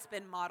that's what's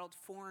been modeled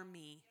for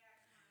me.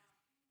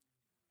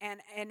 And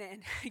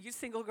you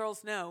single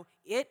girls know,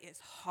 it is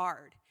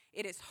hard.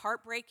 It is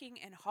heartbreaking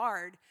and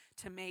hard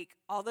to make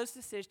all those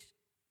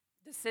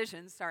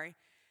decisions.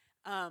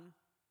 And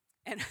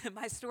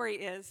my story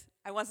is,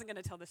 I wasn't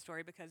going to tell this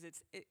story because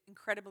it's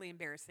incredibly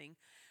embarrassing,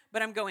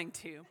 but I'm going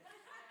to.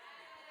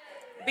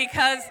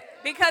 Because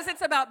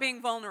it's about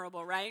being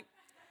vulnerable, right?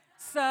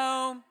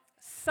 So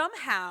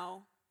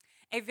somehow,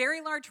 a very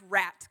large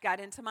rat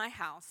got into my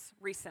house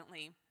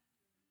recently,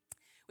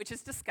 which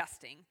is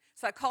disgusting.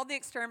 So I called the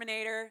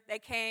exterminator. They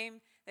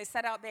came. They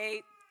set out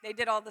bait. They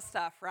did all the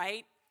stuff,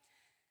 right?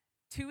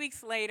 2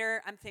 weeks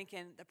later, I'm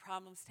thinking, the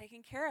problem's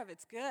taken care of.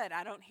 It's good.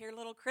 I don't hear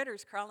little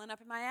critters crawling up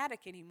in my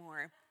attic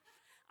anymore.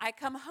 I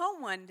come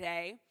home one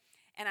day,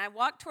 and I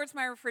walk towards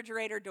my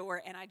refrigerator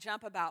door, and I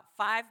jump about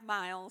 5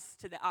 miles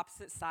to the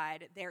opposite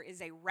side. There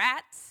is a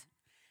rat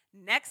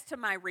next to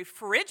my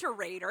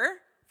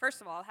refrigerator.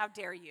 First of all, how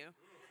dare you?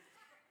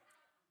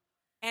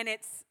 And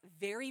it's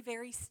very,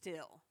 very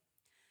still.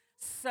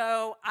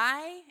 So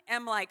I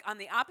am like on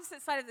the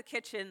opposite side of the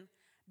kitchen,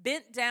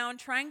 bent down,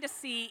 trying to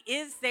see,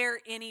 is there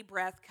any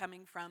breath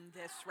coming from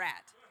this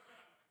rat?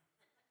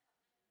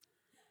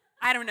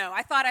 I don't know.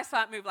 I thought I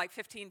saw it move like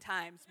 15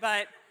 times,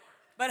 but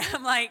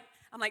I'm like,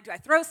 do I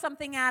throw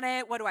something at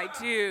it? What do I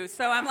do?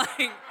 So I'm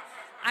like,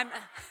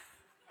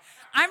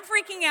 I'm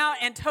freaking out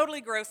and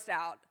totally grossed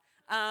out.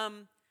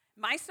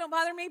 Mice don't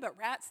bother me, but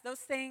rats, those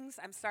things,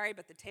 I'm sorry,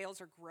 but the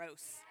tails are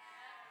gross.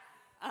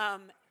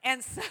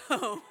 And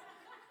so,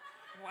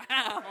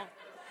 wow.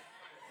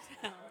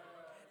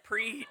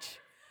 Preach.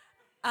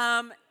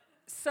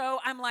 So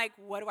I'm like,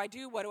 what do I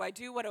do? What do I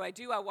do? What do I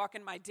do? I walk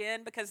in my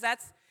den because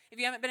if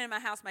you haven't been in my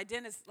house, my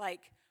den is like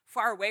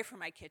far away from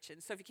my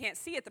kitchen. So if you can't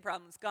see it, the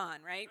problem's gone,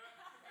 right?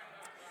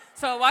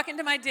 So I walk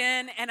into my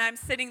den and I'm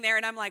sitting there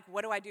and I'm like,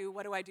 what do I do?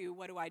 What do I do?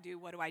 What do I do?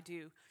 What do I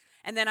do?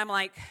 And then I'm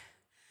like,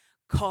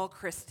 call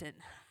Kristen.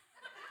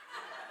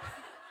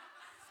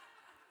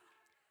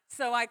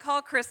 So I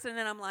call Kristen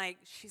and I'm like,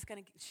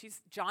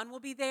 John will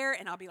be there,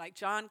 and I'll be like,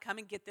 John, come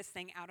and get this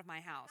thing out of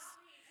my house.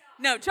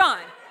 No, John,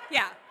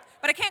 yeah.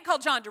 But I can't call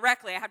John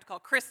directly. I have to call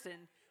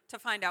Kristen to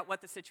find out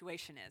what the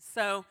situation is.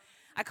 So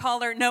I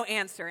call her, no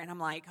answer, and I'm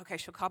like, okay,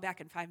 she'll call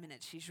back in 5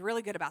 minutes. She's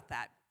really good about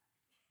that.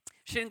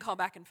 She didn't call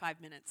back in 5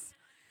 minutes.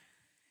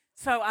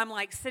 So I'm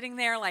like sitting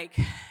there like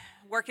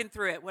working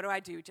through it. What do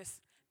I do?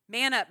 Just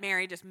man up,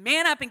 Mary. Just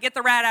man up and get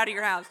the rat out of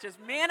your house. Just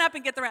man up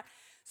and get the rat.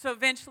 So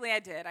eventually I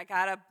did. I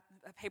got a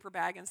paper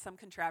bag and some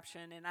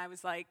contraption, and I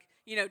was like,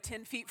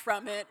 10 feet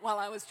from it while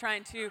I was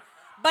trying to,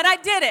 but I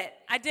did it,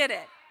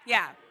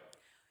 yeah.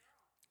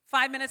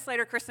 5 minutes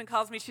later, Kristen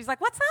calls me. She's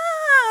like, what's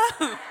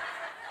up?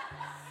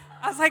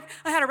 I was like,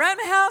 I had a rat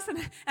in my house,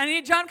 and I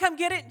need John to come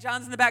get it. And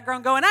John's in the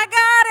background going, I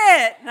got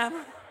it.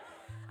 And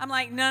I'm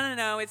like,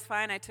 no, it's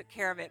fine. I took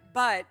care of it.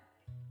 But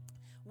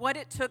what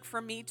it took for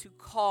me to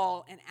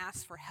call and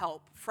ask for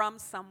help from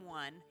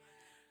someone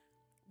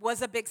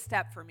was a big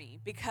step for me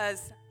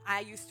because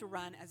I used to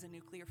run as a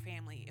nuclear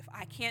family. If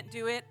I can't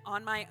do it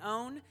on my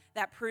own,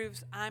 that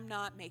proves I'm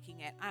not making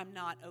it. I'm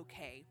not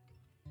okay.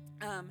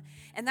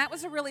 And that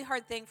was a really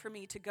hard thing for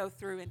me to go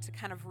through and to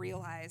kind of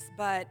realize.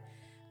 But,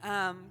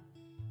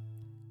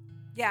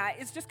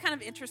 it's just kind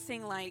of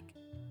interesting, like,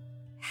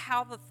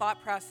 how the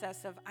thought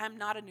process of I'm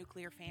not a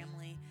nuclear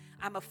family,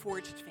 I'm a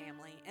forged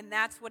family. And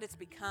that's what it's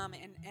become.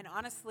 And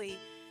honestly,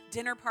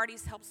 dinner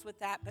parties helps with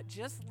that, but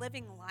just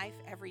living life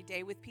every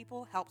day with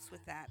people helps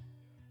with that.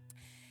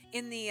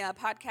 In the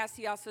podcast,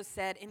 he also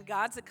said, in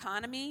God's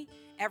economy,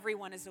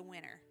 everyone is a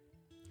winner.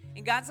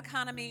 In God's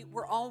economy,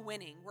 we're all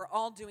winning. We're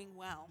all doing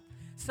well.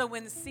 So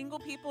when single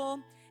people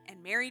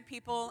and married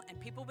people and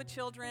people with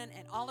children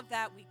and all of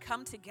that, we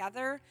come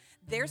together,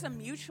 there's a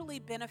mutually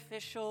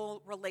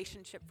beneficial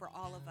relationship for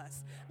all of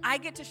us. I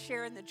get to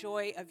share in the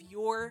joy of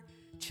your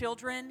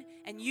children,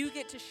 and you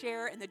get to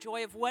share in the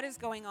joy of what is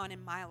going on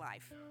in my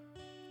life.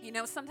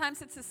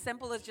 Sometimes it's as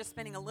simple as just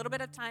spending a little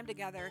bit of time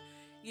together.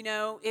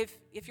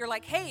 If you're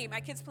like, hey,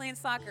 my kid's playing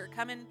soccer,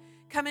 come and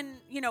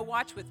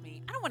watch with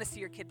me. I don't want to see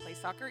your kid play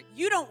soccer.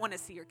 You don't want to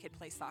see your kid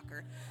play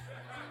soccer.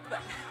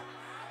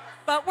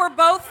 But we're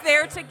both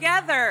there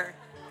together,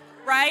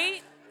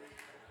 right?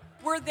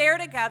 We're there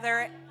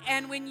together,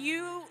 and when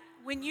you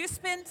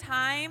spend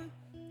time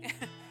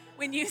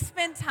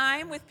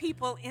with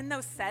people in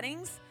those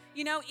settings,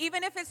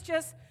 even if it's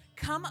just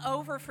come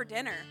over for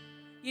dinner.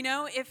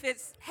 If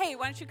it's, hey,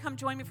 why don't you come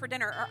join me for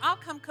dinner? Or I'll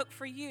come cook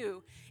for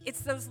you.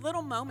 It's those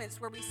little moments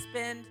where we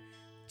spend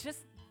just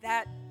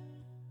that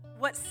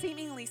what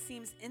seemingly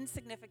seems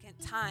insignificant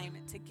time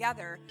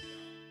together,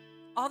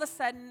 all of a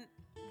sudden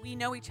we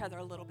know each other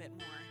a little bit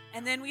more.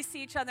 And then we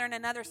see each other in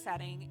another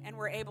setting and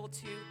we're able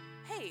to,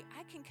 hey,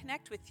 I can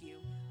connect with you.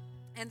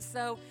 And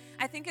so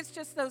I think it's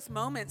just those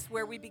moments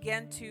where we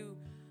begin to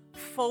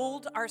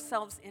fold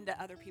ourselves into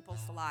other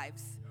people's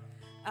lives.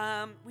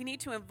 We need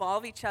to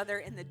involve each other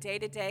in the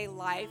day-to-day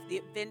life, the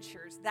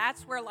adventures.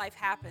 That's where life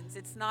happens.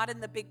 It's not in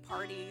the big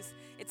parties.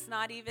 It's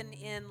not even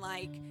in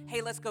like,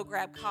 hey, let's go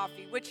grab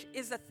coffee, which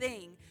is a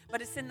thing.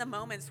 But it's in the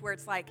moments where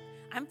it's like,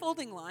 I'm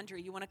folding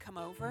laundry. You want to come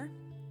over?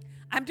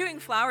 I'm doing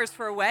flowers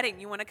for a wedding.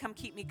 You want to come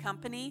keep me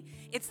company?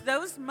 It's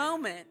those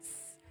moments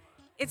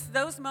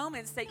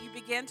that you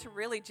begin to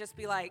really just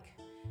be like,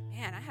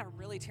 man, I had a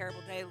really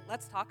terrible day.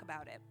 Let's talk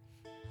about it.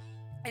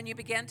 And you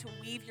begin to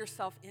weave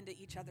yourself into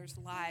each other's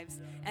lives.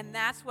 And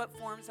that's what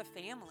forms a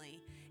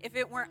family. If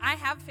it weren't, I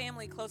have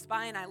family close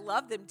by and I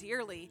love them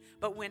dearly,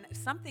 but when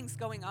something's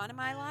going on in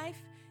my life,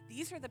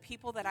 these are the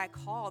people that I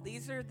call.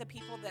 These are the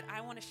people that I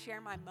want to share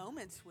my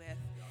moments with.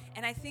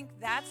 And I think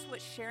that's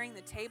what sharing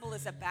the table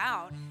is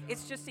about.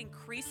 It's just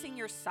increasing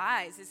your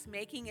size. It's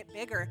making it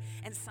bigger.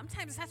 And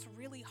sometimes that's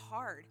really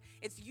hard.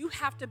 It's you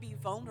have to be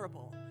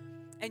vulnerable.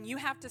 And you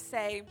have to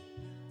say,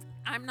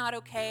 I'm not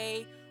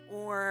okay,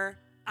 or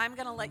I'm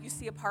going to let you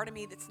see a part of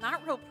me that's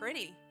not real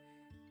pretty.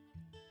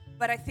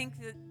 But I think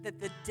that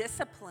the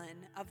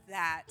discipline of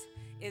that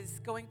is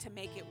going to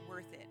make it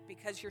worth it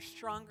because you're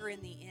stronger in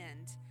the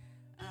end.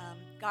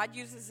 God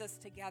uses us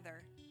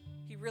together.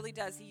 He really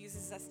does. He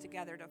uses us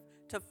together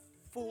to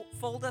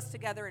fold us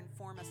together and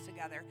form us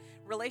together.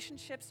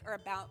 Relationships are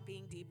about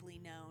being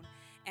deeply known.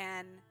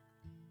 And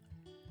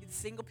the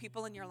single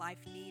people in your life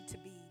need to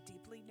be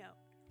deeply known.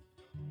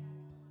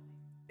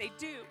 They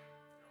do.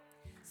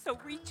 So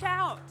reach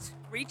out,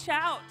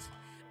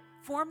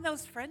 form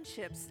those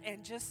friendships,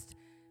 and just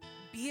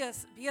be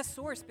a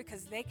source,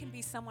 because they can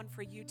be someone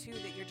for you too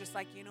that you're just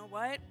like, you know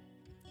what?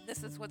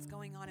 This is what's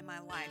going on in my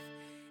life.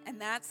 And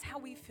that's how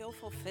we feel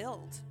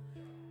fulfilled,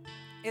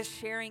 is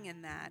sharing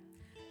in that.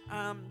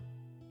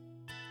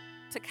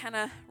 To kind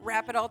of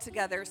wrap it all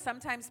together,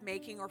 sometimes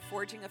making or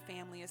forging a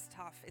family is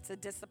tough. It's a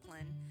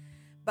discipline,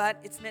 but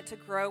it's meant to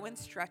grow and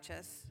stretch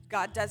us.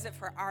 God does it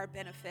for our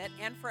benefit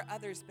and for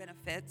others'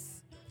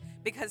 benefits,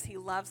 because he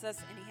loves us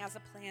and he has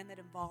a plan that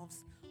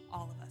involves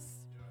all of us.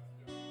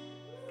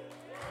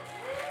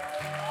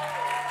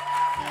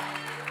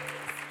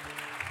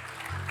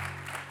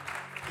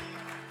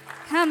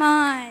 Come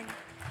on.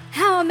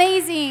 How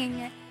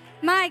amazing.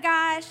 My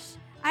gosh.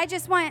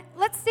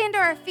 Let's stand to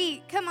our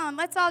feet. Come on,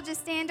 let's all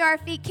just stand to our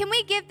feet. Can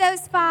we give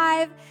those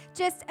 5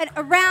 just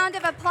a round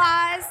of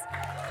applause?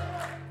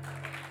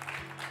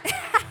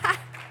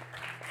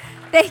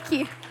 Thank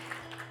you.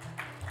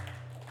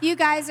 You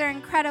guys are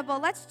incredible.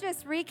 Let's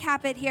just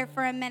recap it here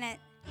for a minute.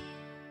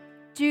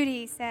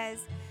 Judy says,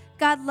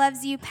 God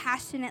loves you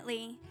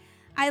passionately.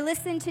 I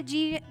listened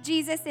to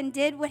Jesus and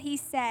did what he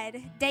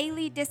said.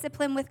 Daily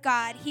discipline with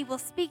God. He will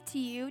speak to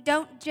you.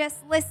 Don't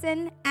just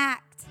listen,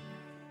 act.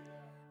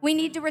 We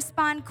need to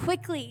respond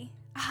quickly.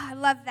 I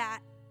love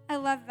that. I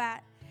love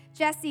that.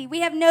 Jesse,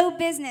 we have no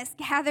business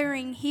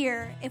gathering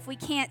here if we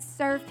can't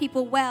serve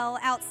people well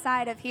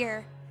outside of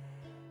here.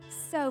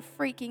 So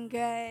freaking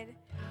good.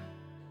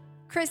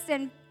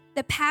 Kristen,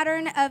 the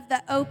pattern of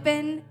the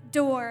open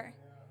door.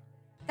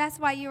 That's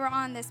why you were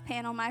on this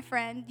panel, my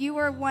friend. You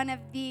were one of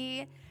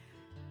the,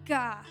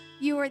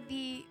 you were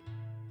the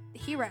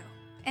hero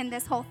in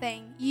this whole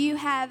thing. You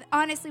have,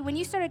 honestly, when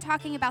you started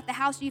talking about the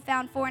house you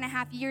found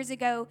 4.5 years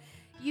ago,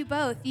 you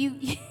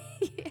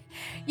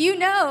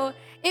know,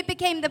 it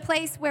became the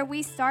place where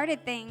we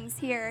started things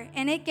here.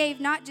 And it gave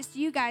not just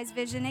you guys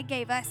vision, it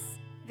gave us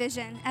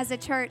vision as a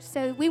church.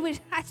 So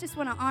I just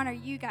want to honor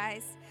you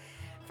guys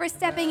for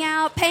stepping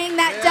out, paying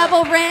that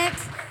double rent,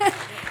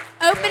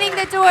 opening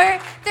the door.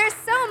 There's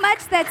so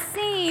much that's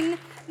seen,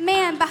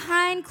 man,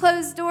 behind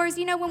closed doors.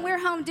 You know, when we're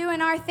home doing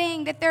our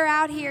thing, that they're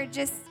out here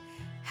just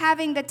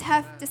having the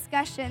tough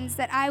discussions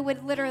that I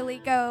would literally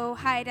go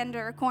hide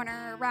under a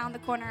corner, around the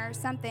corner or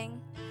something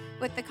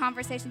with the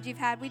conversations you've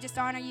had. We just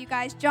honor you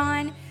guys.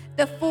 John,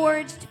 the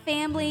Forged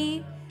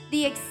family,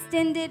 the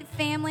extended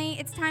family.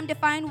 It's time to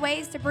find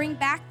ways to bring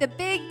back the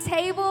big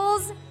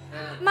tables.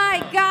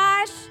 My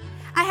gosh.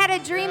 I had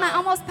a dream. I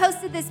almost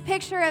posted this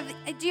picture of,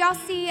 do y'all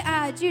see,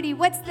 Judy,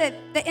 what's the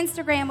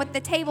Instagram with the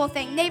table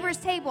thing? Neighbor's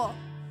Table.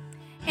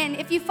 And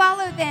if you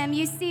follow them,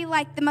 you see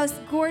like the most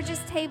gorgeous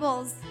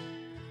tables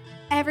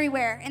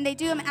everywhere. And they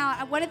do them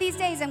out. One of these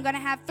days, I'm going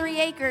to have 3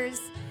 acres,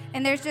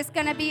 and there's just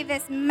going to be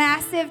this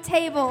massive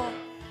table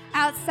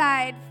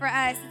outside for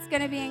us. It's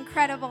going to be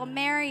incredible.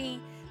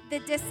 Mary, the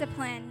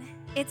discipline,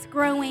 it's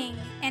growing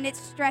and it's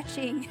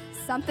stretching.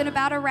 Something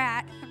about a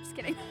rat. I'm just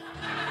kidding.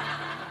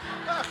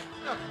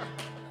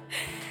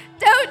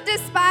 Don't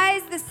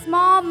despise the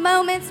small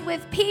moments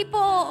with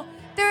people.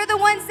 They're the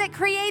ones that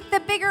create the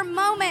bigger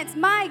moments.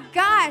 My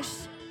gosh,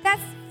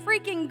 that's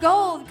freaking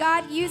gold.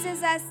 God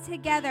uses us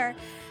together.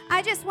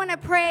 I just want to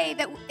pray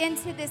that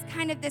into this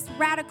kind of this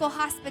radical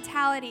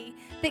hospitality,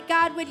 that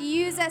God would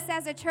use us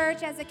as a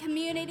church, as a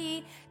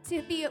community,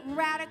 to be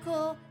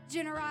radical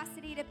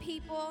generosity to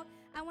people.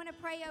 I want to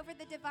pray over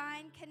the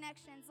divine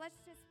connections. Let's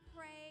just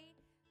pray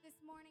this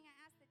morning.